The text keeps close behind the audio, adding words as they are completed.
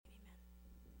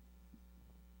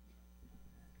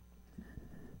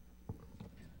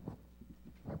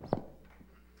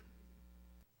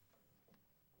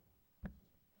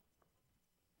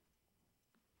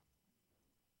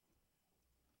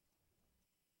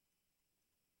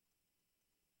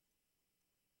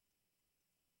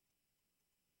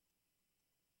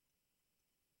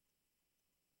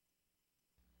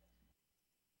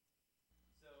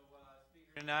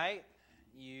tonight.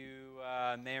 You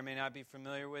may or may not be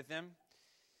familiar with him.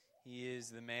 He is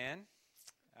the man.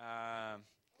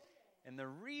 And the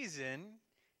reason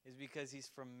is because he's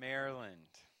from Maryland.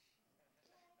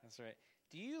 That's right.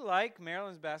 Do you like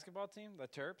Maryland's basketball team, the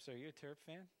Terps? Are you a Terp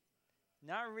fan?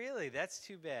 Not really. That's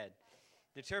too bad.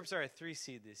 The Terps are a 3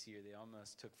 seed this year. They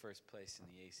almost took first place in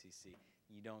the ACC.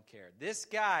 You don't care. This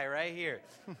guy right here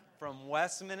from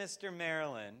Westminster,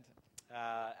 Maryland,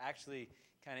 actually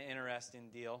kind of interesting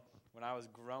deal. When I was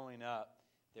growing up,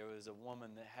 there was a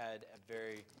woman that had a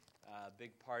very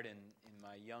big part in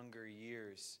my younger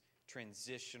years,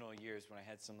 transitional years, when I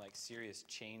had some like serious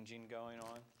changing going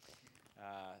on,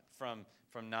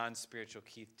 from non-spiritual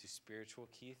Keith to spiritual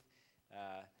Keith.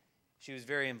 She was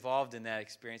very involved in that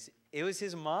experience. It was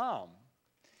his mom.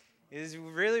 It was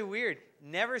really weird.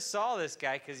 Never saw this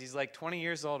guy because he's like 20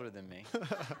 years older than me.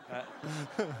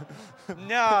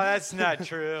 No, that's not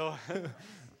true.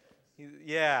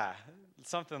 Yeah,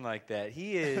 something like that.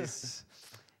 He is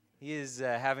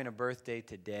having a birthday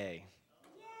today.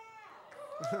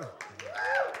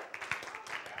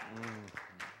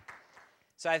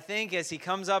 So I think as he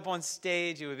comes up on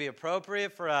stage, it would be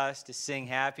appropriate for us to sing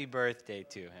happy birthday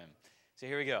to him. So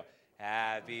here we go.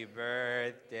 Happy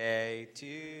birthday to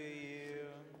you.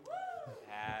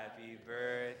 Happy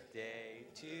birthday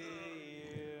to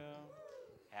you.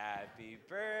 Happy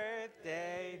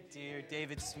birthday, dear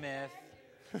David Smith.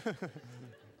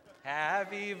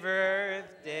 Happy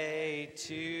birthday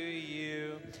to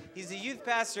you. He's the youth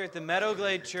pastor at the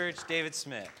Meadowglade Church, David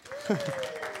Smith.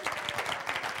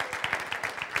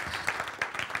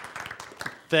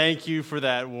 Thank you for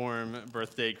that warm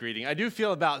birthday greeting. I do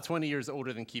feel about 20 years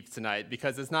older than Keith tonight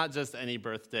because it's not just any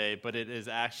birthday, but it is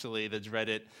actually the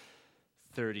dreaded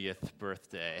 30th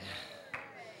birthday.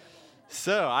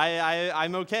 So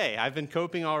I'm okay. I've been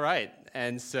coping all right.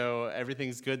 And so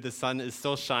everything's good. The sun is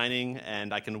still shining,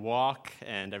 and I can walk,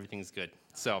 and everything's good.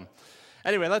 So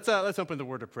anyway, let's open the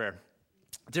word of prayer.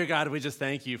 Dear God, we just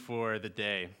thank you for the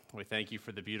day. We thank you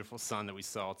for the beautiful sun that we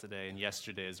saw today and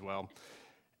yesterday as well.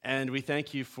 And we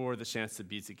thank you for the chance to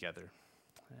be together.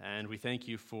 And we thank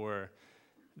you for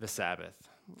the Sabbath.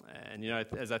 And,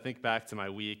 as I think back to my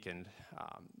week and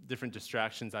different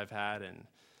distractions I've had and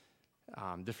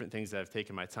different things that have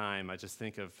taken my time, I just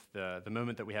think of the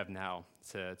moment that we have now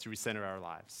to recenter our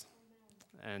lives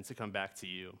and to come back to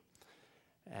you.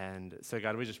 And so,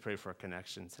 God, we just pray for a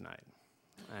connection tonight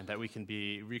and that we can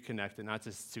be reconnected, not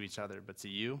just to each other, but to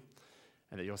you,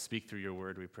 and that you'll speak through your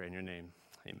word, we pray in your name.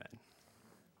 Amen.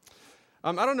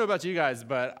 I don't know about you guys,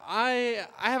 but I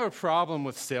have a problem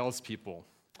with salespeople.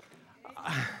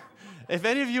 If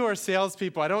any of you are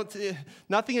salespeople,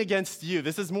 nothing against you.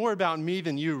 This is more about me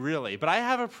than you, really. But I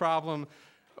have a problem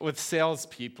with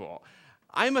salespeople.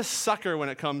 I'm a sucker when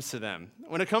it comes to them.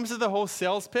 When it comes to the whole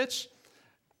sales pitch,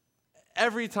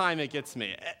 every time it gets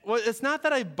me. Well, it's not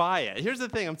that I buy it. Here's the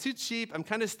thing. I'm too cheap. I'm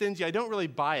kind of stingy. I don't really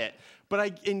buy it. But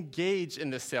I engage in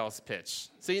the sales pitch.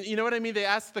 So you know what I mean? They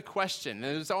ask the question.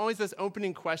 And there's always this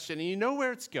opening question. And you know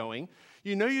where it's going.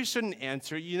 You know you shouldn't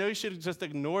answer. You know you should just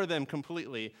ignore them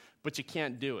completely. But you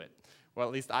can't do it. Well,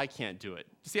 at least I can't do it.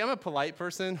 See, I'm a polite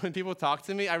person. When people talk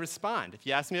to me, I respond. If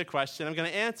you ask me a question, I'm going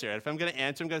to answer it. If I'm going to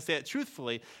answer, I'm going to say it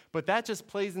truthfully. But that just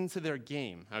plays into their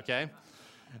game, okay?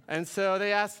 And so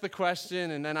they ask the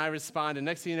question, and then I respond, and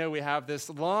next thing you know, we have this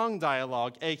long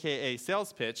dialogue, a.k.a.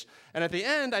 sales pitch, and at the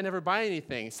end, I never buy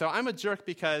anything. So I'm a jerk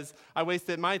because I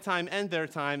wasted my time and their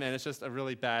time, and it's just a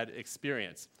really bad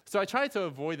experience. So I try to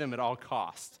avoid them at all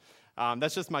costs.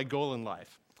 That's just my goal in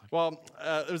life. Well,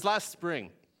 it was last spring.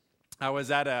 I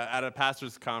was at a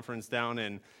pastor's conference down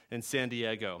in San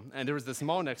Diego, and there was this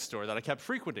mall next door that I kept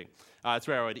frequenting. It's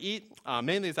where I would eat.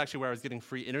 Mainly, it's actually where I was getting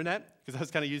free internet, because I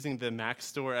was kind of using the Mac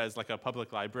store as like a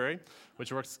public library,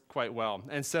 which works quite well.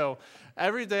 And so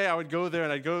every day I would go there,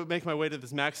 and I'd go make my way to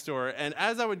this Mac store, and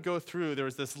as I would go through, there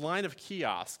was this line of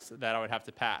kiosks that I would have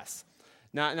to pass.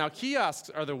 Now kiosks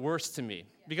are the worst to me,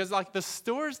 because like the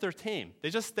stores, they're tame. They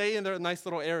just stay in their nice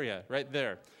little area right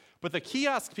there. But the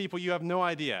kiosk people, you have no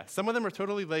idea. Some of them are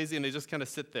totally lazy, and they just kind of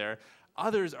sit there.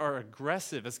 Others are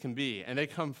aggressive as can be, and they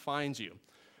come find you.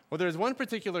 Well, there was one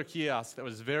particular kiosk that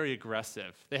was very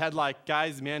aggressive. They had like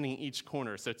guys manning each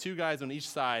corner, so 2 guys on each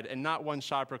side, and not one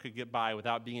shopper could get by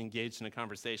without being engaged in a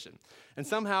conversation. And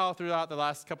somehow, throughout the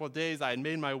last couple of days, I had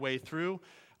made my way through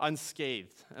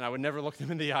unscathed, and I would never look them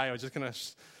in the eye. I was just going to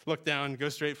look down, go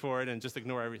straight forward, and just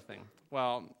ignore everything.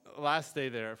 Well, last day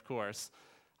there, of course,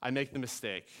 I make the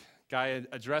mistake. Guy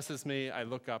addresses me, I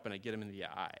look up, and I get him in the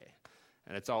eye.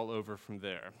 And it's all over from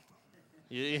there.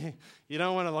 You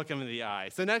don't want to look them in the eye.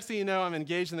 So next thing you know, I'm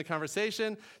engaged in the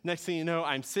conversation. Next thing you know,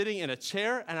 I'm sitting in a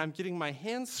chair, and I'm getting my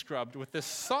hands scrubbed with this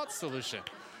salt solution,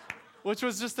 which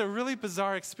was just a really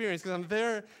bizarre experience because I'm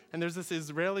there, and there's this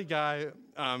Israeli guy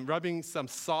rubbing some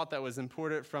salt that was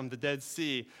imported from the Dead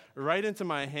Sea right into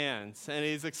my hands, and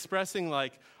he's expressing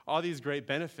like all these great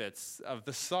benefits of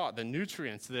the salt, the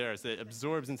nutrients there as it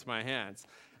absorbs into my hands.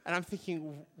 And I'm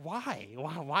thinking, why?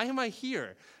 Why am I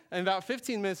here? And about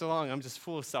 15 minutes along, I'm just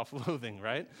full of self-loathing,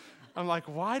 right? I'm like,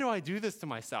 why do I do this to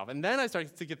myself? And then I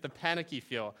start to get the panicky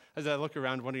feel as I look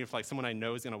around, wondering if like someone I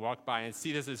know is going to walk by and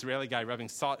see this Israeli guy rubbing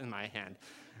salt in my hand.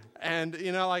 And,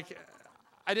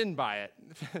 I didn't buy it.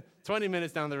 20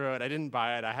 minutes down the road, I didn't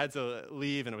buy it. I had to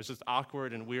leave, and it was just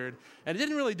awkward and weird. And it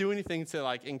didn't really do anything to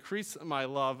like increase my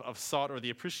love of salt or the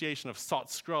appreciation of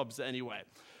salt scrubs anyway.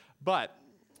 But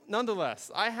nonetheless,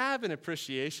 I have an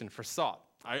appreciation for salt.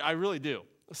 I really do.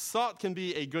 Salt can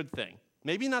be a good thing.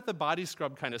 Maybe not the body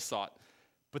scrub kind of salt,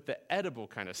 but the edible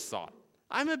kind of salt.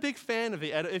 I'm a big fan of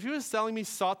the edible. If he was selling me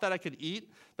salt that I could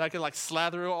eat, that I could like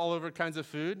slather all over kinds of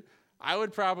food, I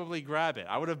would probably grab it.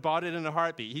 I would have bought it in a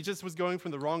heartbeat. He just was going from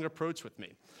the wrong approach with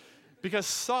me. Because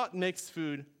salt makes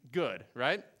food good,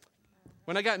 right?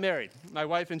 When I got married, my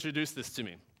wife introduced this to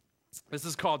me. This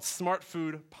is called Smart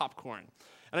Food Popcorn.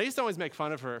 And I used to always make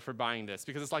fun of her for buying this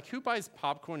because it's like, who buys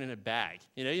popcorn in a bag?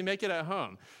 You make it at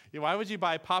home. Why would you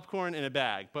buy popcorn in a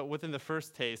bag? But within the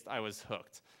first taste, I was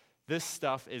hooked. This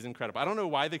stuff is incredible. I don't know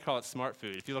why they call it smart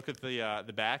food. If you look at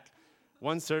the back,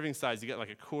 one serving size, you get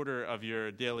like a quarter of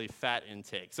your daily fat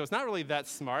intake. So it's not really that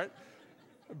smart,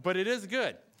 but it is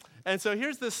good. And so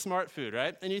here's this smart food,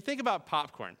 right? And you think about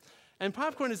popcorn. And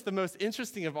popcorn is the most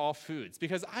interesting of all foods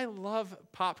because I love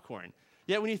popcorn.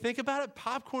 Yet when you think about it,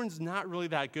 popcorn's not really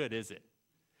that good, is it?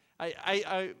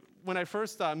 When I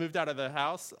first moved out of the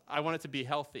house, I wanted to be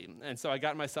healthy. And so I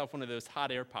got myself one of those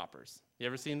hot air poppers. You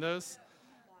ever seen those?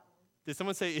 Did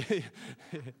someone say,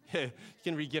 you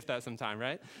can re-gift that sometime,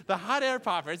 right? The hot air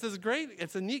popper,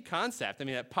 it's a neat concept. I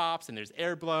mean, it pops and there's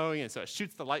air blowing, and so it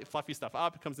shoots the light, fluffy stuff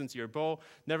up. It comes into your bowl,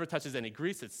 never touches any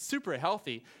grease. It's super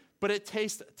healthy, but it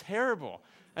tastes terrible.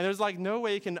 And there's like no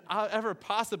way you can ever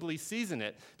possibly season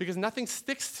it because nothing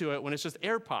sticks to it when it's just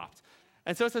air popped.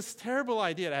 And so it's this terrible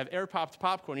idea to have air popped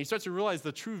popcorn. You start to realize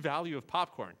the true value of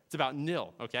popcorn. It's about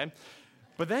nil, okay?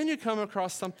 But then you come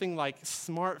across something like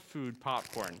Smart Food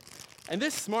popcorn. And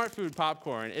this Smart Food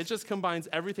popcorn, it just combines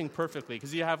everything perfectly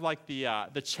because you have like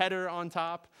the cheddar on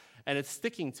top, and it's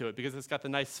sticking to it because it's got the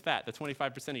nice fat, the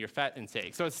 25% of your fat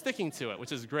intake. So it's sticking to it,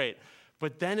 which is great.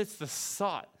 But then it's the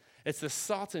salt. It's the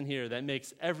salt in here that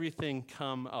makes everything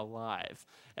come alive.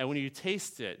 And when you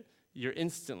taste it, you're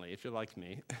instantly, if you're like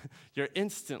me, you're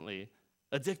instantly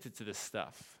addicted to this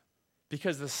stuff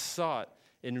because the salt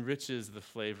enriches the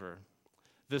flavor.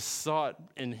 The salt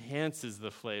enhances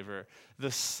the flavor.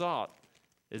 The salt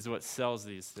is what sells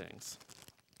these things.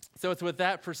 So it's with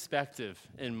that perspective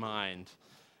in mind,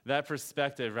 that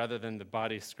perspective rather than the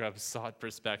body scrub salt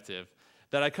perspective,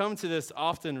 that I come to this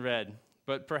often read,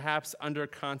 but perhaps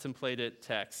under-contemplated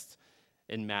text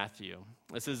in Matthew.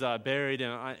 This is buried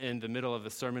in the middle of the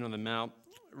Sermon on the Mount,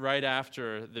 right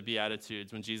after the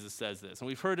Beatitudes when Jesus says this. And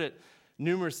we've heard it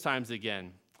numerous times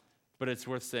again, but it's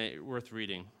worth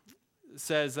reading. It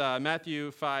says,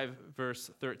 Matthew 5,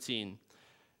 verse 13,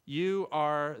 "You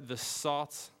are the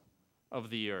salt of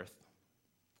the earth.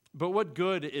 But what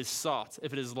good is salt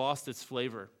if it has lost its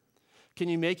flavor? Can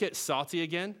you make it salty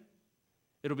again?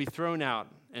 It'll be thrown out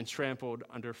and trampled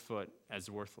underfoot as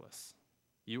worthless.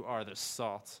 You are the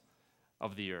salt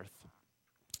of the earth."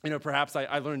 Perhaps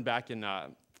I learned back in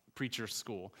preacher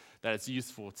school that it's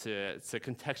useful to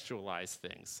contextualize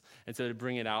things and to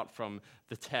bring it out from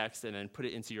the text and then put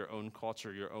it into your own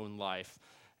culture, your own life.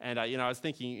 And I was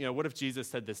thinking, what if Jesus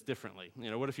said this differently?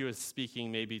 What if he was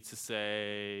speaking maybe to,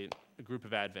 say, a group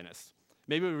of Adventists?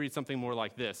 Maybe we read something more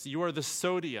like this: "You are the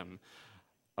sodium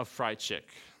of fried chick,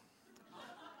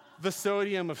 the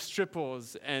sodium of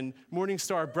Stripples and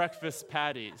Morningstar breakfast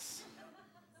patties.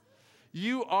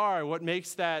 You are what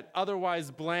makes that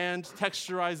otherwise bland,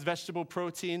 texturized vegetable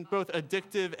protein both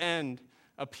addictive and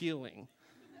appealing.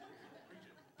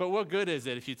 But what good is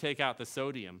it if you take out the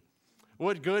sodium?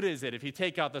 What good is it if you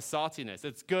take out the saltiness?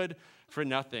 It's good for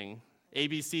nothing.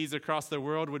 ABCs across the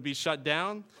world would be shut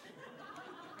down,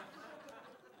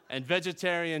 and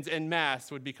vegetarians en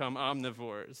masse would become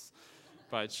omnivores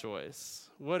by choice.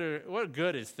 What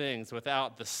good is things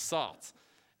without the salt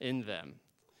in them?"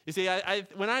 You see,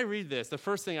 when I read this, the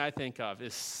first thing I think of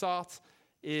is salt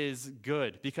is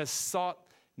good because salt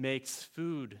makes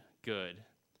food good.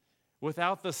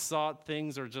 Without the salt,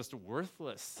 things are just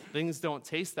worthless. Things don't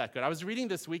taste that good. I was reading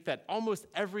this week that almost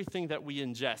everything that we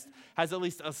ingest has at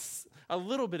least a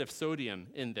little bit of sodium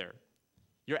in there.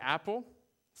 Your apple,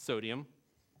 sodium.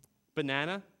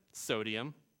 Banana,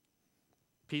 sodium.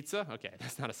 Pizza, okay,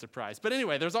 that's not a surprise. But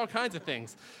anyway, there's all kinds of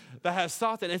things that have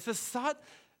salt in it. It's the salt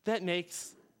that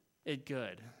makes it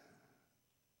good.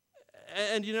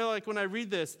 And like when I read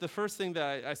this, the first thing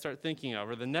that I start thinking of,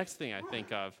 or the next thing I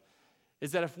think of,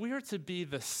 is that if we are to be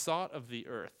the salt of the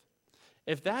earth,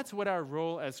 if that's what our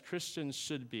role as Christians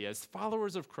should be, as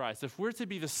followers of Christ, if we're to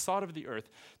be the salt of the earth,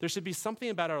 there should be something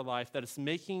about our life that is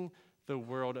making the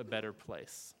world a better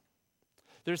place.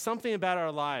 There's something about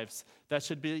our lives that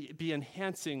should be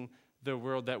enhancing the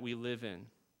world that we live in.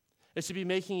 It should be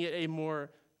making it a more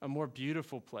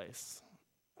beautiful place,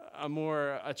 a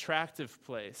more attractive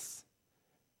place.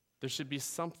 There should be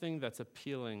something that's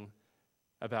appealing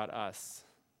about us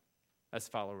as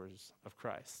followers of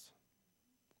Christ.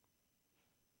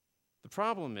 The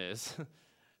problem is,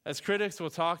 as critics will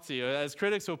talk to you, as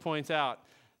critics will point out,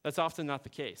 that's often not the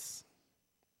case,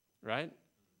 right?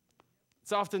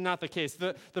 It's often not the case.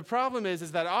 The problem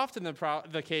is that often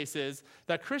the case is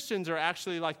that Christians are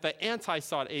actually like the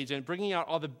anti-salt agent, bringing out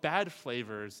all the bad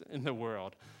flavors in the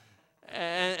world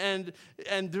and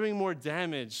doing more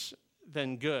damage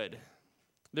than good.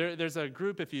 There's a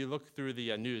group, if you look through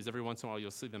the news, every once in a while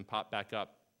you'll see them pop back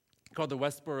up, called the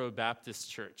Westboro Baptist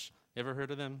Church. You ever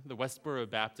heard of them? The Westboro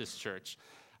Baptist Church.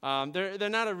 They're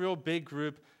not a real big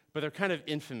group, but they're kind of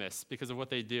infamous because of what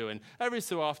they do. And every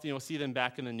so often you'll see them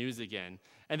back in the news again.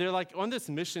 And they're like on this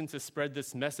mission to spread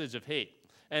this message of hate.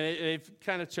 And they've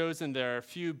kind of chosen their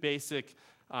few basic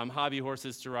hobby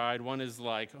horses to ride. One is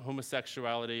like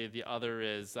homosexuality. The other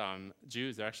is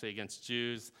Jews. They're actually against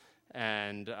Jews.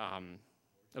 And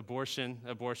abortion.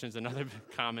 Abortion is another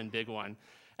common big one.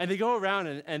 And they go around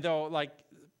and they'll like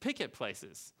picket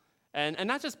places. And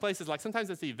not just places, like sometimes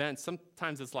it's events,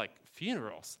 sometimes it's like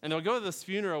funerals. And they'll go to this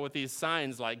funeral with these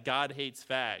signs like God hates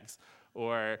fags,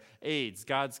 or AIDS,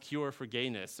 God's cure for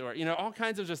gayness, or all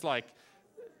kinds of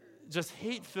just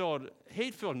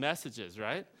hate-filled messages,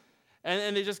 right?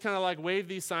 And they just kind of like wave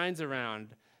these signs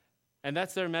around, and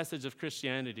that's their message of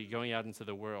Christianity going out into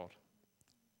the world.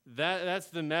 That's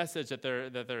the message that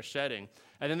they're shedding.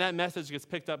 And then that message gets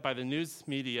picked up by the news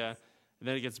media, and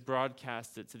then it gets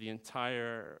broadcasted to the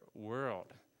entire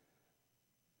world.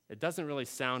 It doesn't really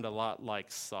sound a lot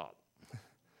like salt.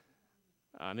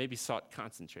 Maybe salt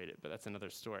concentrated, but that's another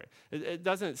story. It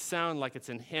doesn't sound like it's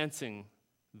enhancing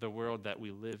the world that we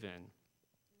live in.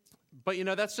 But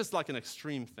that's just like an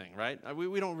extreme thing, right?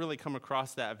 We don't really come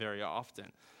across that very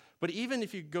often. But even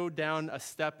if you go down a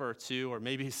step or two, or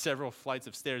maybe several flights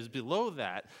of stairs below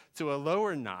that to a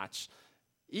lower notch,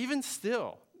 even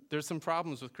still, there's some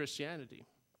problems with Christianity.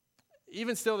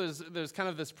 Even still, there's kind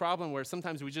of this problem where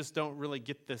sometimes we just don't really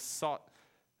get this salt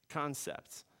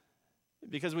concept.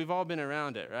 Because we've all been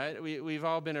around it, right? We've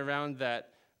all been around that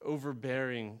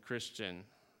overbearing Christian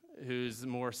who's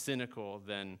more cynical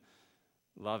than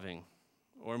loving,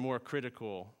 or more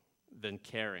critical than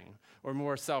caring, or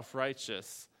more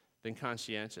self-righteous than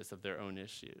conscientious of their own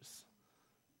issues.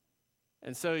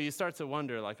 And so you start to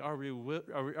wonder, like,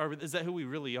 is that who we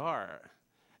really are?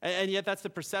 And yet that's the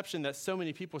perception that so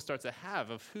many people start to have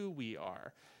of who we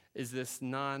are, is this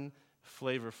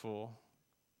non-flavorful,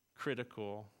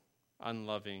 critical,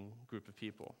 unloving group of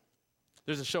people.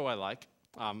 There's a show I like.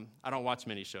 I don't watch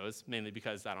many shows, mainly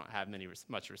because I don't have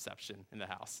much reception in the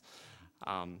house.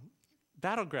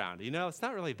 Battleground, it's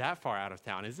not really that far out of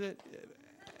town, is it?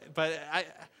 But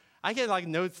I get like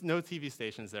no TV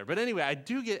stations there. But anyway, I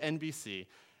do get NBC,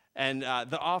 and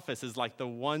The Office is like the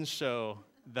one show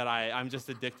that I'm just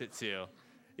addicted to.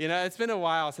 It's been a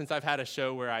while since I've had a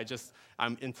show where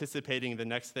I'm anticipating the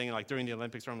next thing, like during the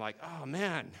Olympics, where I'm like, oh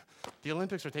man, the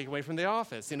Olympics are taken away from The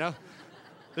Office,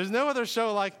 There's no other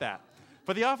show like that.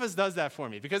 But The Office does that for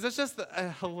me, because it's just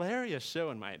a hilarious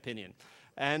show, in my opinion.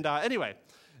 And anyway,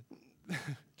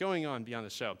 going on beyond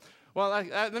the show. Well,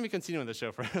 let me continue on the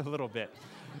show for a little bit.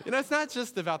 It's not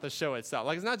just about the show itself.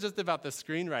 Like, it's not just about the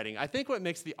screenwriting. I think what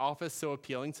makes The Office so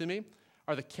appealing to me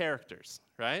are the characters,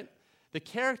 right? The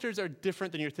characters are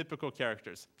different than your typical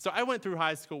characters. So I went through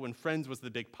high school when Friends was the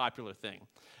big popular thing.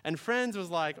 And Friends was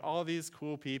like all these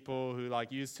cool people who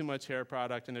like use too much hair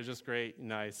product, and they're just great,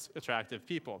 nice, attractive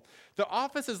people. The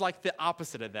Office is like the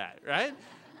opposite of that, right?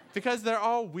 Because they're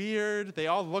all weird, they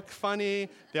all look funny,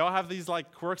 they all have these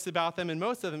like quirks about them, and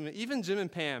most of them, even Jim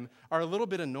and Pam, are a little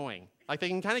bit annoying. Like they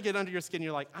can kind of get under your skin,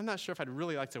 you're like, I'm not sure if I'd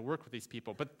really like to work with these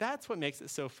people, but that's what makes it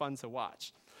so fun to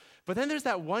watch. But then there's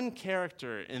that one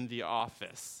character in The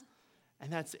Office,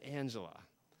 and that's Angela.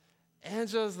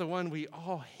 Angela's the one we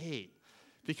all hate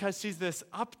because she's this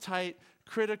uptight,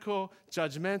 critical,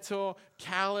 judgmental,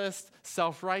 calloused,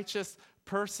 self-righteous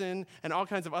person, and all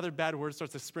kinds of other bad words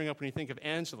starts to spring up when you think of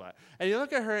Angela. And you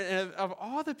look at her, and of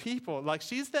all the people, like,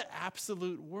 she's the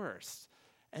absolute worst.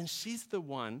 And she's the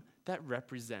one that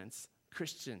represents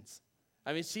Christians.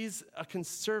 I mean, she's a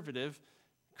conservative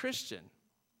Christian.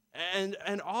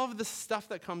 And all of the stuff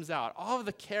that comes out, all of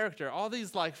the character, all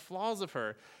these like flaws of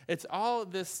her, it's all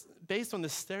this based on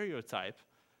this stereotype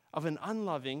of an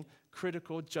unloving,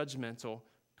 critical, judgmental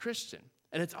Christian.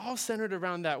 And it's all centered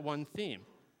around that one theme.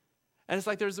 And it's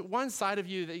like there's one side of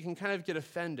you that you can kind of get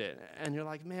offended. And you're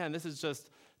like, man, this is just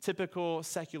typical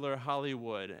secular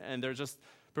Hollywood. And they're just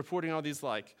purporting all these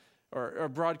like, or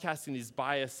broadcasting these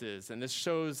biases. And this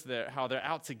shows how they're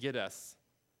out to get us.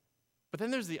 But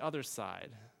then there's the other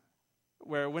side,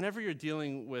 where whenever you're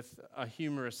dealing with a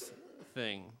humorous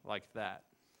thing like that,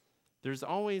 there's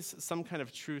always some kind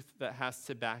of truth that has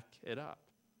to back it up.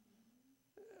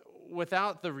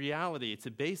 Without the reality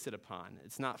to base it upon,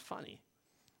 it's not funny.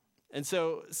 And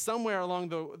so somewhere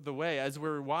along the way, as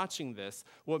we're watching this,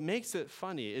 what makes it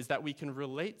funny is that we can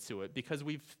relate to it because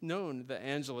we've known the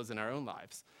Angelas in our own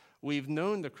lives. We've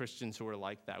known the Christians who are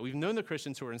like that. We've known the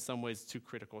Christians who are in some ways too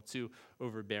critical, too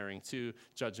overbearing, too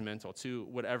judgmental, too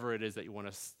whatever it is that you want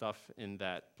to stuff in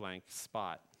that blank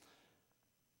spot.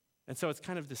 And so it's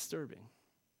kind of disturbing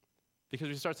because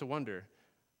we start to wonder,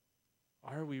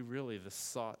 are we really the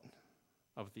salt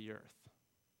of the earth?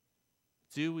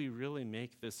 Do we really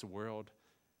make this world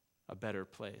a better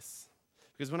place?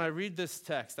 Because when I read this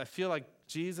text, I feel like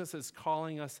Jesus is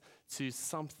calling us to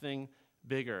something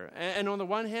bigger. And on the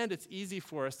one hand, it's easy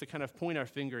for us to kind of point our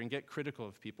finger and get critical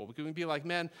of people. We can be like,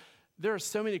 man, there are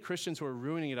so many Christians who are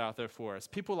ruining it out there for us.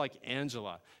 People like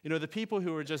Angela, the people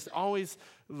who are just always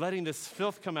letting this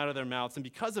filth come out of their mouths. And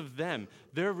because of them,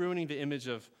 they're ruining the image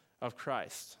of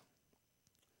Christ.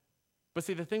 But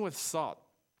see, the thing with salt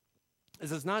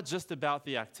is it's not just about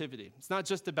the activity. It's not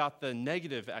just about the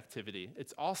negative activity.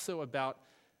 It's also about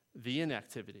the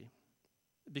inactivity.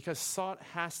 Because salt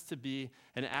has to be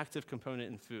an active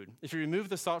component in food. If you remove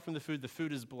the salt from the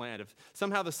food is bland. If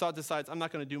somehow the salt decides, I'm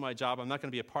not going to do my job, I'm not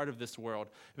going to be a part of this world,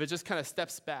 if it just kind of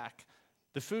steps back,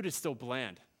 the food is still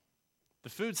bland. The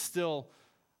food's still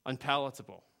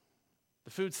unpalatable.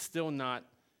 The food's still not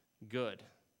good.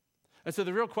 And so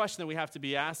the real question that we have to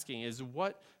be asking is,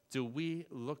 what do we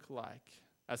look like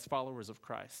as followers of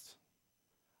Christ?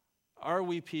 Are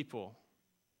we people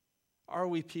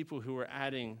who are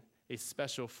adding a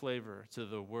special flavor to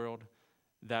the world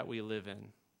that we live in?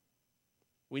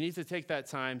 We need to take that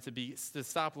time to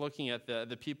stop looking at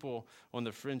the people on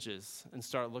the fringes and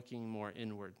start looking more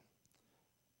inward.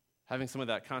 Having some of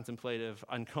that contemplative,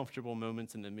 uncomfortable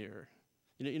moments in the mirror.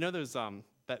 You know those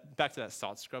back to that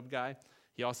salt scrub guy.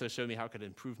 He also showed me how it could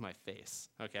improve my face.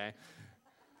 Okay.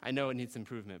 I know it needs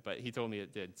improvement, but he told me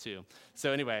it did too.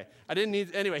 So anyway,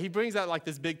 he brings out like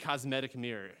this big cosmetic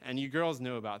mirror, and you girls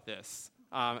know about this.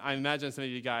 I imagine some of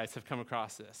you guys have come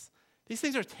across this. These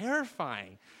things are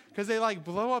terrifying because they like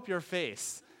blow up your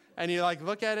face, and you like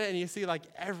look at it and you see like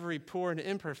every pore and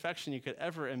imperfection you could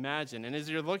ever imagine. And as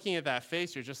you're looking at that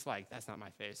face, you're just like, that's not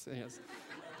my face. And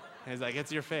he's like,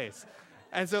 it's your face.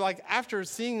 And so like after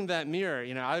seeing that mirror,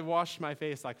 I washed my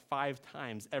face like 5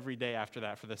 times every day after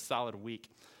that for the solid week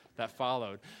that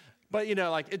followed. But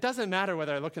it doesn't matter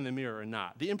whether I look in the mirror or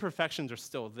not. The imperfections are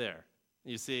still there.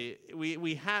 You see,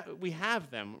 we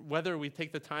have them, whether we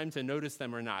take the time to notice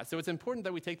them or not. So it's important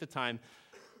that we take the time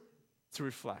to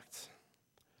reflect,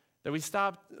 that we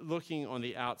stop looking on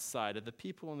the outside at the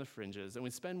people on the fringes, and we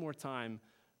spend more time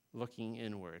looking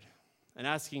inward and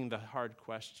asking the hard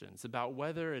questions about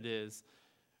whether it is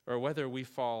or whether we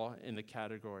fall in the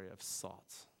category of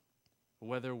salt,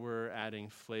 whether we're adding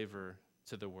flavor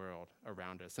to the world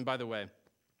around us. And by the way,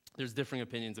 there's differing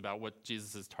opinions about what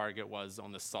Jesus' target was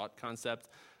on the salt concept,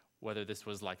 whether this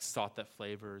was like salt that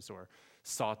flavors or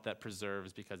salt that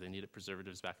preserves because they needed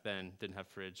preservatives back then, didn't have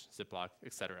fridge, Ziploc,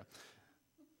 etc.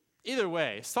 Either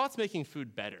way, salt's making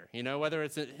food better, whether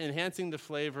it's enhancing the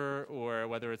flavor or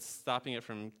whether it's stopping it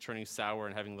from turning sour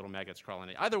and having little maggots crawl in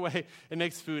it. Either way, it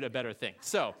makes food a better thing.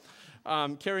 So,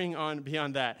 carrying on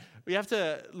beyond that, we have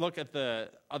to look at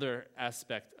the other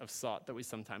aspect of salt that we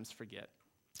sometimes forget.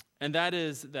 And that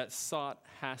is that salt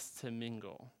has to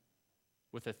mingle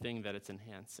with the thing that it's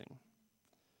enhancing.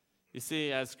 You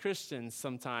see, as Christians,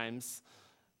 sometimes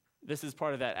this is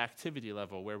part of that activity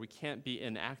level where we can't be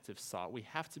inactive salt. We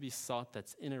have to be salt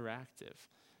that's interactive,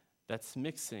 that's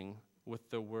mixing with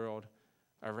the world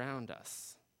around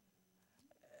us.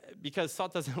 Because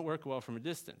salt doesn't work well from a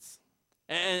distance.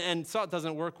 And salt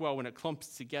doesn't work well when it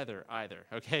clumps together either,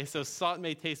 okay? So salt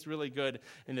may taste really good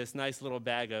in this nice little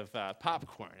bag of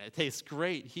popcorn. It tastes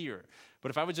great here. But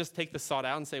if I would just take the salt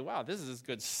out and say, wow, this is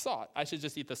good salt, I should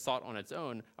just eat the salt on its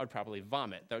own, I would probably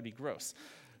vomit. That would be gross.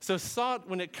 So salt,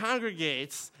 when it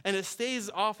congregates and it stays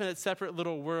off in its separate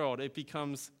little world, it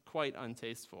becomes quite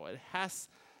untasteful. It has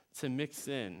to mix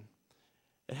in.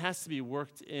 It has to be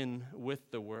worked in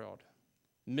with the world,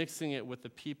 mixing it with the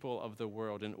people of the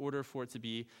world in order for it to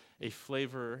be a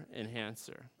flavor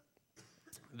enhancer.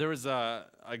 There was a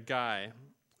guy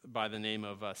by the name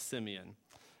of Simeon,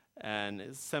 and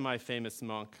a semi-famous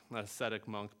monk, an ascetic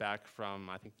monk back from,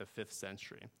 I think, the 5th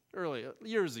century,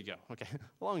 years ago, okay,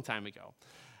 a long time ago.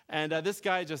 And this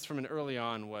guy, just from an early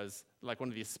on, was like one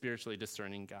of these spiritually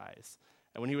discerning guys.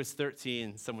 And when he was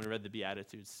 13, someone read the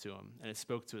Beatitudes to him, and it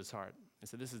spoke to his heart. He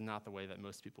said, this is not the way that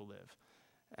most people live.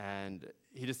 And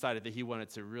he decided that he wanted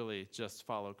to really just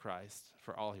follow Christ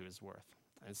for all he was worth.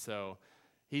 And so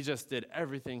he just did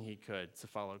everything he could to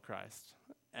follow Christ.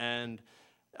 And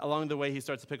along the way, he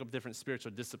started to pick up different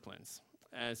spiritual disciplines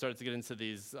and started to get into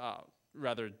these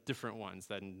rather different ones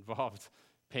that involved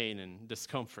pain and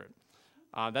discomfort.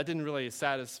 That didn't really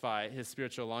satisfy his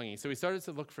spiritual longing. So he started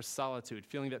to look for solitude,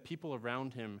 feeling that people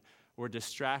around him were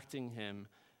distracting him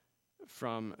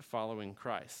from following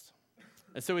Christ.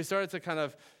 And so he started to kind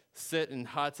of sit in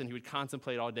huts and he would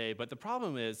contemplate all day. But the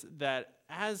problem is that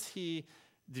as he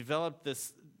developed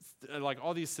this, like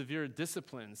all these severe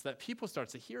disciplines, that people start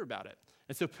to hear about it.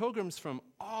 And so pilgrims from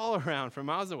all around, from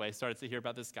miles away, started to hear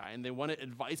about this guy, and they wanted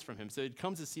advice from him. So they'd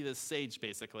come to see this sage,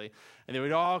 basically, and they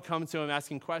would all come to him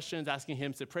asking questions, asking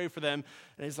him to pray for them.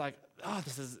 And he's like, oh,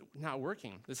 this is not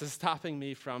working. This is stopping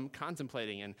me from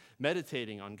contemplating and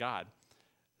meditating on God.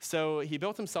 So he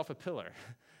built himself a pillar,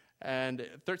 and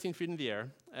 13 feet in the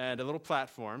air, and a little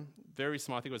platform, very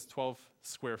small, I think it was 12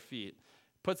 square feet,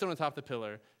 puts it on top of the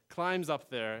pillar, climbs up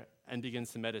there, and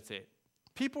begins to meditate.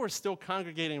 People are still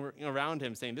congregating around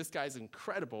him saying, this guy's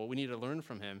incredible, we need to learn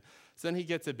from him. So then he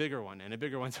gets a bigger one and a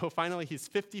bigger one. So finally he's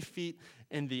 50 feet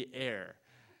in the air.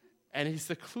 And he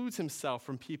secludes himself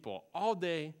from people all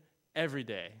day, every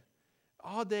day.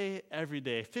 All day, every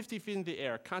day, 50 feet in the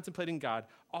air, contemplating God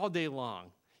all day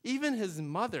long. Even his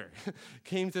mother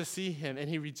came to see him, and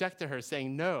he rejected her,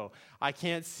 saying, no, I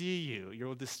can't see you. You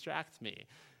will distract me.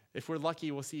 If we're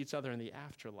lucky, we'll see each other in the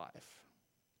afterlife.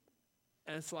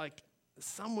 And it's like,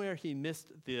 somewhere he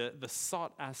missed the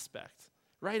sought aspect.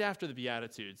 Right after the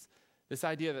Beatitudes, this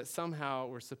idea that somehow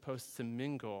we're supposed to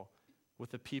mingle with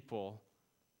the people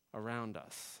around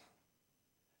us.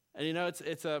 And you know,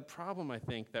 it's a problem, I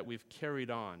think, that we've carried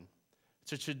on.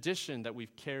 It's a tradition that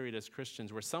we've carried as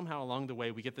Christians, where somehow along the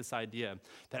way we get this idea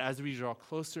that as we draw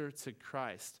closer to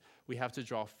Christ, we have to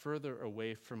draw further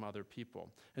away from other people.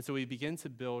 And so we begin to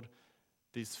build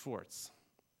these forts.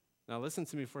 Now listen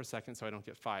to me for a second so I don't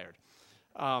get fired.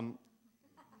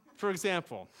 For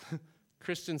example,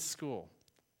 Christian school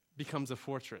becomes a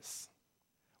fortress.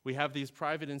 We have these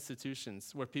private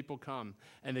institutions where people come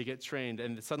and they get trained,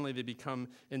 and suddenly they become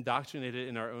indoctrinated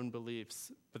in our own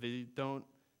beliefs, but they don't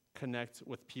connect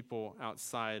with people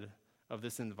outside of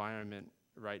this environment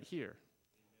right here.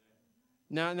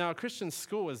 Now, a Christian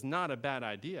school is not a bad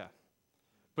idea,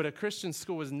 but a Christian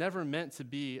school was never meant to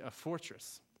be a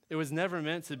fortress. It was never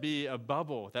meant to be a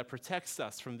bubble that protects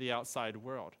us from the outside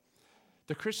world.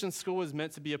 The Christian school was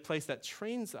meant to be a place that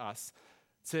trains us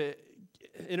to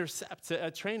intercept,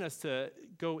 to train us to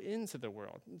go into the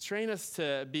world, train us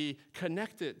to be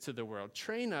connected to the world,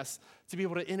 train us to be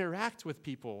able to interact with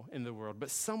people in the world.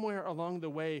 But somewhere along the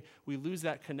way, we lose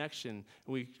that connection,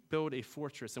 and we build a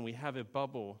fortress, and we have a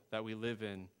bubble that we live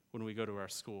in when we go to our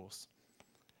schools.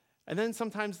 And then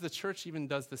sometimes the church even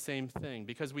does the same thing,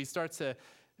 because we start to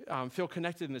feel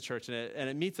connected in the church, and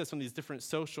it meets us on these different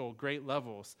social great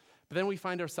levels. But then we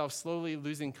find ourselves slowly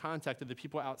losing contact with the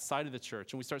people outside of the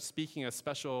church, and we start speaking a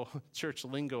special church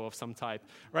lingo of some type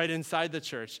right inside the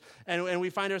church. And we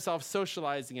find ourselves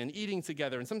socializing and eating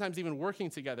together, and sometimes even working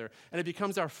together, and it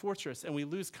becomes our fortress, and we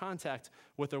lose contact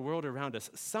with the world around us.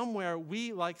 Somewhere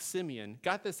we, like Simeon,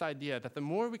 got this idea that the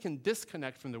more we can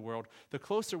disconnect from the world, the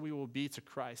closer we will be to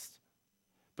Christ.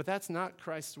 But that's not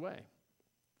Christ's way.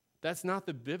 That's not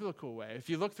the biblical way. If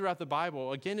you look throughout the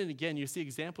Bible, again and again, you see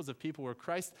examples of people where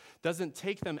Christ doesn't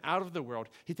take them out of the world.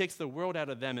 He takes the world out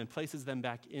of them and places them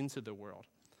back into the world.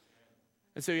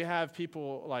 And so you have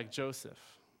people like Joseph.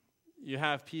 You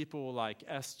have people like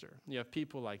Esther. You have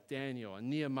people like Daniel and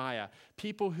Nehemiah,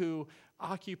 people who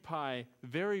occupy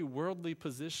very worldly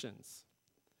positions.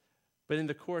 But in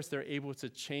the course, they're able to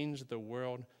change the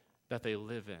world that they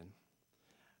live in.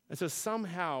 And so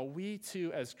somehow we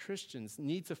too, as Christians,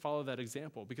 need to follow that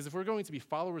example. Because if we're going to be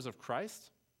followers of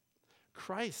Christ,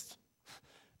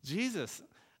 Jesus,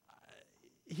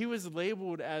 he was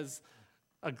labeled as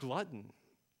a glutton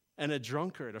and a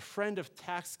drunkard, a friend of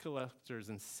tax collectors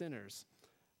and sinners.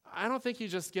 I don't think you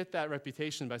just get that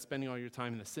reputation by spending all your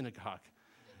time in the synagogue.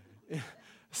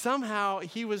 Somehow,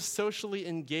 he was socially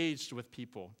engaged with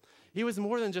people. He was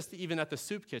more than just even at the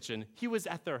soup kitchen. He was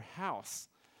at their house.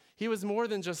 He was more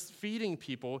than just feeding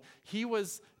people. He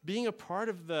was being a part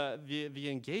of the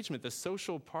engagement, the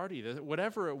social party,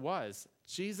 whatever it was.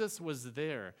 Jesus was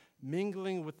there,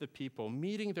 mingling with the people,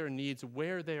 meeting their needs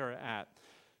where they are at.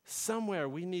 Somewhere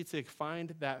we need to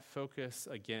find that focus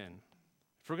again.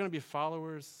 If we're going to be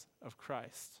followers of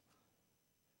Christ,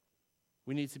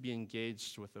 we need to be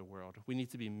engaged with the world. We need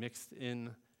to be mixed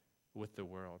in with the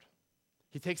world.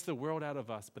 He takes the world out of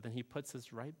us, but then he puts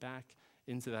us right back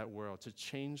into that world to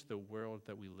change the world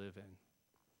that we live in.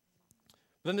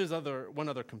 Then there's one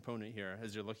other component here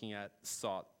as you're looking at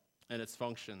salt and its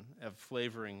function of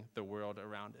flavoring the world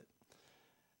around it.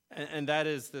 And that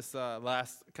is this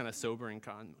last kind of sobering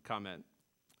comment.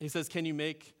 He says,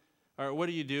 what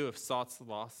do you do if salt's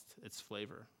lost its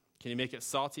flavor? Can you make it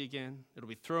salty again? It'll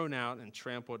be thrown out and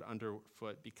trampled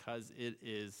underfoot because it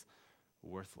is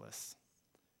worthless.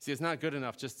 See, it's not good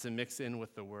enough just to mix in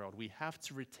with the world. We have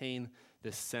to retain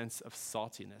this sense of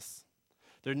saltiness.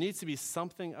 There needs to be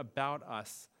something about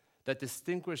us that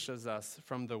distinguishes us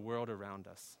from the world around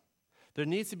us. There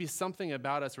needs to be something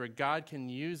about us where God can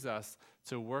use us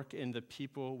to work in the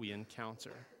people we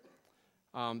encounter.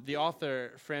 The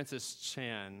author, Francis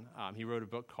Chan, he wrote a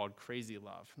book called Crazy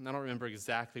Love. And I don't remember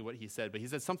exactly what he said, but he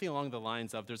said something along the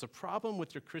lines of, there's a problem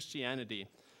with your Christianity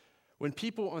when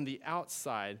people on the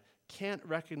outside can't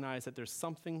recognize that there's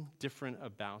something different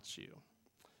about you.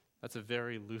 That's a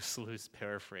very loose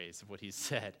paraphrase of what he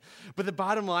said. But the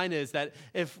bottom line is that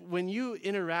when you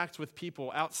interact with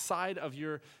people outside of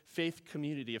your faith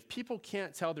community, if people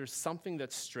can't tell there's something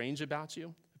that's strange about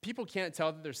you, if people can't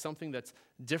tell that there's something that's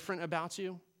different about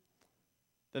you,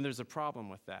 then there's a problem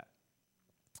with that.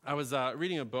 I was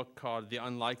reading a book called The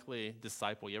Unlikely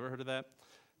Disciple. You ever heard of that?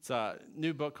 It's a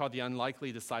new book called The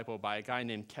Unlikely Disciple by a guy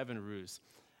named Kevin Roos.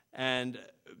 And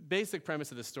basic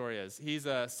premise of the story is he's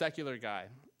a secular guy,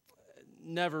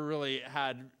 never really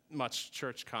had much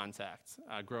church contact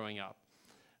growing up,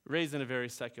 raised in a very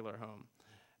secular home.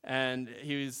 And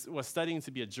he was studying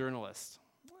to be a journalist.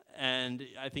 And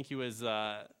I think he was,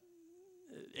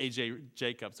 A.J.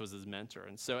 Jacobs was his mentor.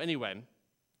 And so anyway,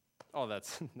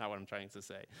 that's not what I'm trying to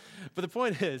say. But the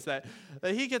point is that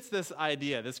he gets this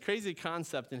idea, this crazy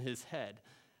concept in his head,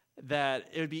 that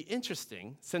it would be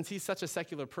interesting, since he's such a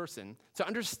secular person, to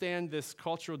understand this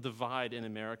cultural divide in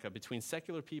America between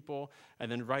secular people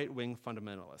and then right-wing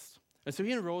fundamentalists. And so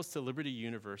he enrolls to Liberty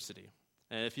University.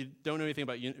 And if you don't know anything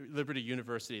about Liberty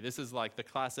University, this is like the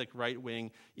classic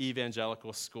right-wing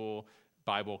evangelical school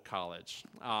Bible college.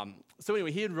 So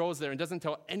anyway, he enrolls there and doesn't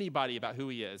tell anybody about who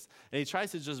he is. And he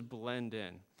tries to just blend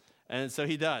in. And so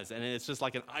he does. And it's just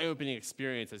like an eye-opening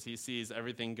experience as he sees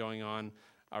everything going on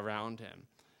around him.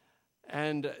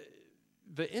 And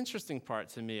the interesting part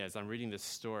to me as I'm reading this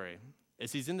story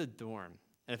is he's in the dorm.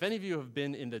 And if any of you have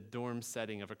been in the dorm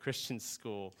setting of a Christian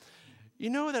school, you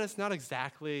know that it's not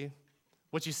exactly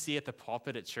what you see at the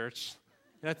pulpit at church.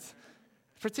 That's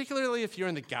particularly if you're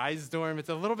in the guys' dorm, it's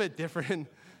a little bit different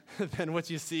than what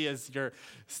you see as your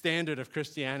standard of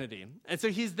Christianity. And so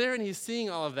he's there and he's seeing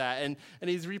all of that, and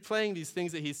he's replaying these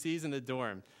things that he sees in the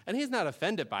dorm. And he's not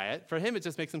offended by it. For him, it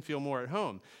just makes him feel more at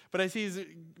home. But as he's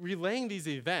relaying these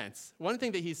events, one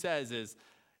thing that he says is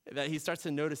that he starts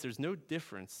to notice there's no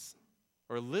difference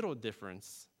or little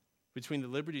difference between the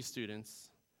Liberty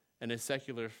students and his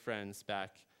secular friends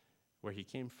back where he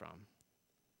came from.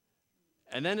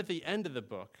 And then at the end of the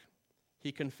book,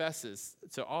 he confesses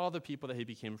to all the people that he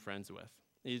became friends with.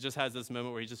 He just has this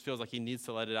moment where he just feels like he needs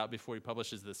to let it out before he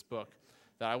publishes this book,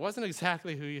 that I wasn't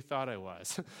exactly who you thought I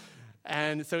was.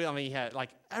 And so, he had,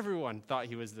 everyone thought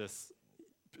he was this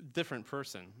different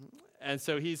person. And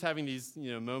so he's having these,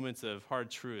 moments of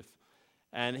hard truth.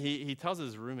 And he tells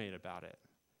his roommate about it.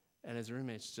 And his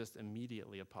roommate's just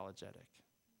immediately apologetic.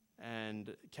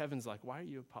 And Kevin's like, why are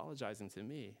you apologizing to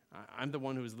me? I'm the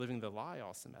one who was living the lie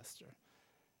all semester.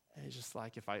 And he's just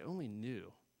like, if I only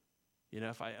knew,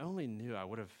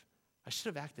 I should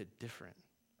have acted different.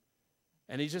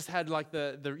 And he just had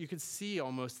you could see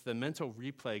almost the mental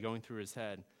replay going through his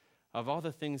head of all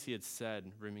the things he had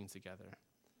said rooming together,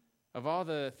 of all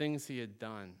the things he had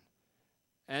done.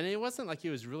 And it wasn't like he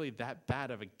was really that bad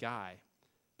of a guy,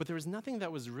 but there was nothing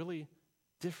that was really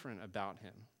different about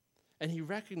him. And he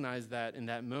recognized that in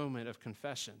that moment of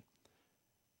confession,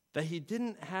 that he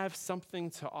didn't have something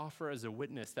to offer as a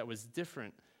witness that was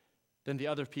different than the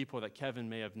other people that Kevin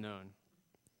may have known.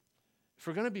 If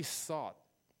we're going to be salt,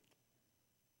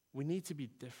 we need to be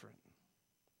different.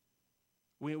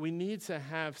 We need to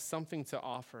have something to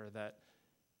offer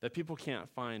that people can't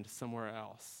find somewhere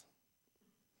else.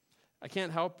 I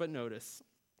can't help but notice,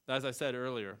 as I said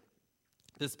earlier,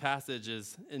 this passage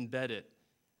is embedded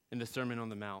in the Sermon on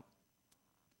the Mount.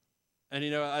 And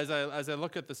as I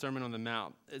look at the Sermon on the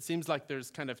Mount, it seems like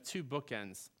there's kind of two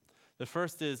bookends. The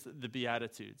first is the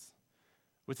Beatitudes,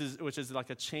 which is like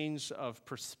a change of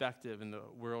perspective in the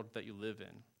world that you live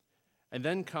in. And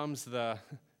then comes the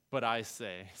 "but I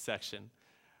say" section,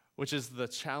 which is the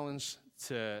challenge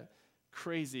to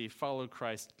crazy follow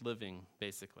Christ living,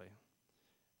 basically.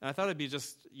 And I thought it'd be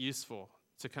just useful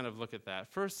to kind of look at that.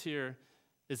 First here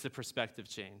is the perspective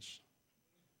change.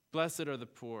 Blessed are the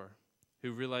poor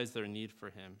who realize their need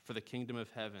for him, for the kingdom of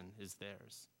heaven is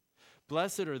theirs.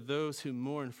 Blessed are those who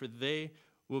mourn, for they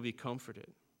will be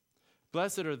comforted.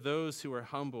 Blessed are those who are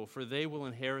humble, for they will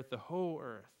inherit the whole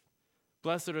earth.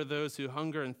 Blessed are those who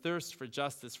hunger and thirst for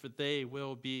justice, for they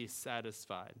will be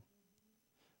satisfied.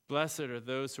 Blessed are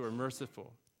those who are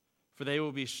merciful, for they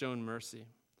will be shown mercy.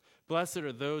 Blessed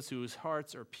are those whose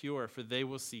hearts are pure, for they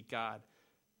will see God.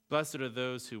 Blessed are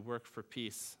those who work for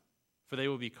peace, for they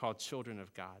will be called children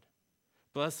of God.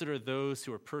 Blessed are those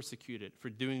who are persecuted for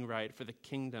doing right, for the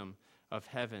kingdom of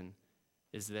heaven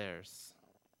is theirs.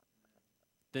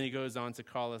 Then he goes on to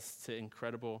call us to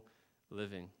incredible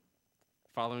living,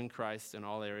 following Christ in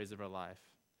all areas of our life.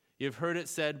 You have heard it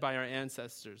said by our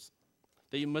ancestors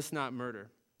that you must not murder.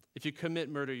 If you commit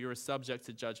murder, you are subject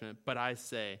to judgment. But I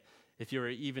say, if you are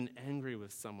even angry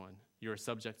with someone, you are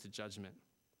subject to judgment.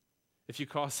 If you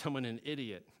call someone an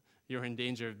idiot, you're in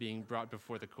danger of being brought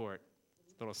before the court.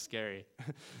 It's a little scary.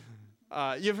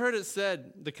 You've heard it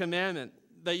said, the commandment,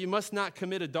 that you must not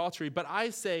commit adultery. But I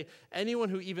say, anyone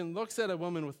who even looks at a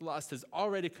woman with lust has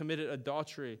already committed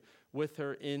adultery with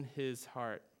her in his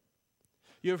heart.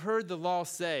 You have heard the law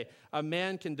say, a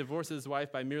man can divorce his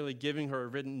wife by merely giving her a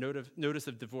written notice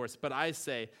of divorce. But I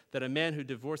say that a man who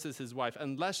divorces his wife,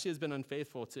 unless she has been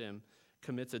unfaithful to him,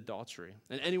 commits adultery.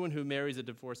 And anyone who marries a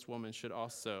divorced woman should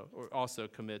also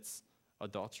commits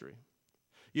adultery.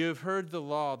 You have heard the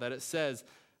law that it says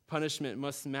punishment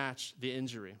must match the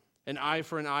injury. An eye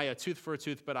for an eye, a tooth for a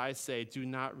tooth, but I say, do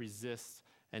not resist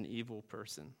an evil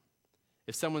person.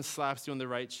 If someone slaps you on the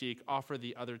right cheek, offer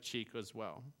the other cheek as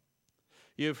well.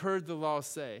 You have heard the law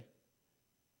say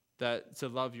that to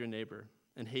love your neighbor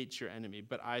and hate your enemy,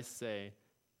 but I say,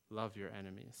 love your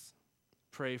enemies.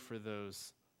 Pray for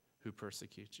those who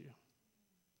persecute you.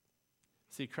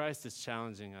 See, Christ is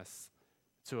challenging us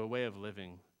to a way of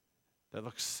living that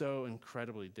looks so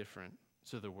incredibly different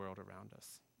to the world around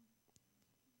us.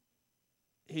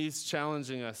 He's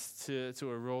challenging us to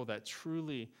a role that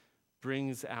truly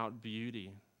brings out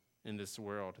beauty in this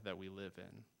world that we live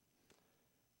in.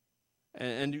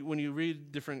 And when you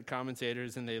read different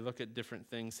commentators and they look at different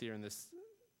things here in this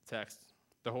text,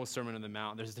 the whole Sermon on the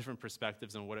Mount, there's different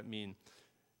perspectives on what it means.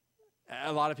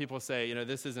 A lot of people say,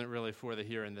 this isn't really for the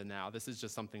here and the now. This is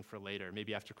just something for later,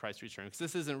 maybe after Christ's return, because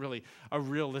this isn't really a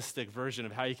realistic version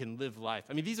of how you can live life.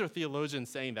 I mean, these are theologians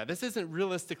saying that. This isn't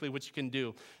realistically what you can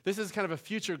do. This is kind of a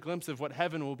future glimpse of what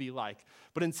heaven will be like.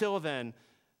 But until then,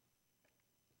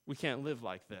 we can't live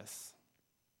like this.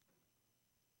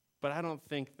 But I don't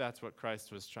think that's what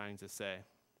Christ was trying to say.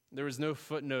 There was no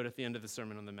footnote at the end of the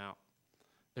Sermon on the Mount.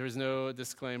 There was no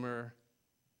disclaimer.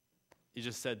 He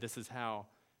just said, this is how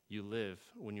you live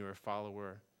when you're a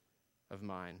follower of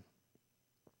mine.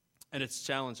 And it's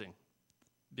challenging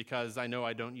because I know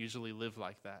I don't usually live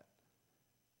like that.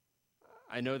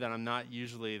 I know that I'm not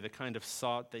usually the kind of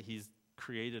salt that he's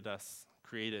created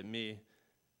me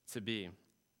to be.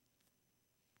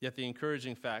 Yet the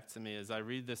encouraging fact to me is I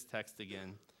read this text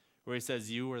again where he says,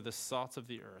 you are the salt of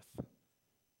the earth.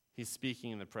 He's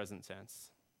speaking in the present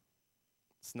tense.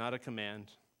 It's not a command.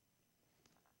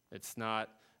 It's not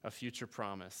a future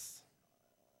promise.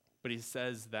 But he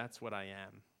says, that's what I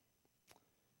am.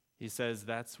 He says,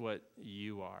 that's what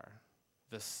you are,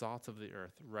 the salt of the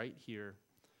earth, right here,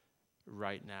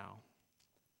 right now.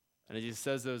 And as he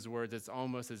says those words, it's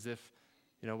almost as if,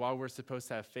 while we're supposed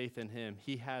to have faith in him,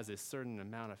 he has a certain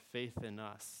amount of faith in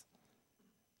us.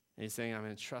 And he's saying, I'm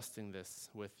entrusting this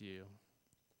with you.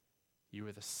 You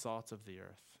are the salt of the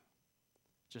earth.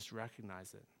 Just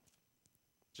recognize it.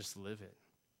 Just live it.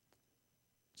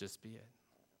 Just be it.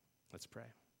 Let's pray.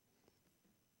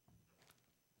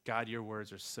 God, your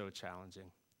words are so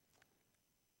challenging.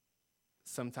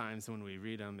 Sometimes when we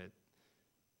read them,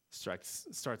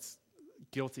 starts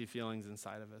guilty feelings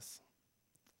inside of us.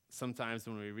 Sometimes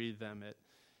when we read them, it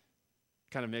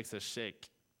kind of makes us shake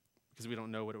because we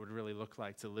don't know what it would really look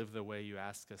like to live the way you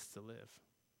ask us to live.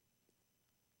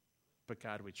 But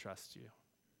God, we trust you.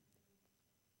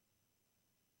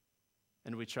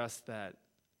 And we trust that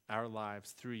our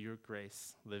lives, through your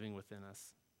grace living within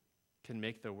us, can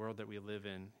make the world that we live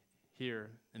in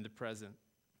here in the present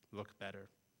look better.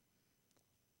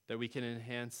 That we can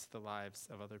enhance the lives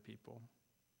of other people.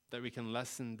 That we can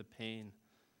lessen the pain.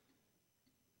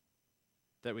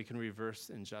 That we can reverse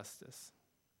injustice.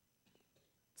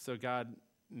 So God,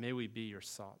 may we be your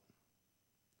salt.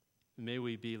 May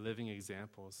we be living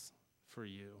examples for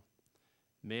you.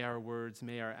 May our words,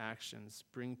 may our actions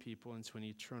bring people into an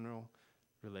eternal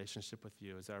relationship with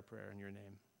you is our prayer in your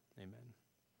name. Amen.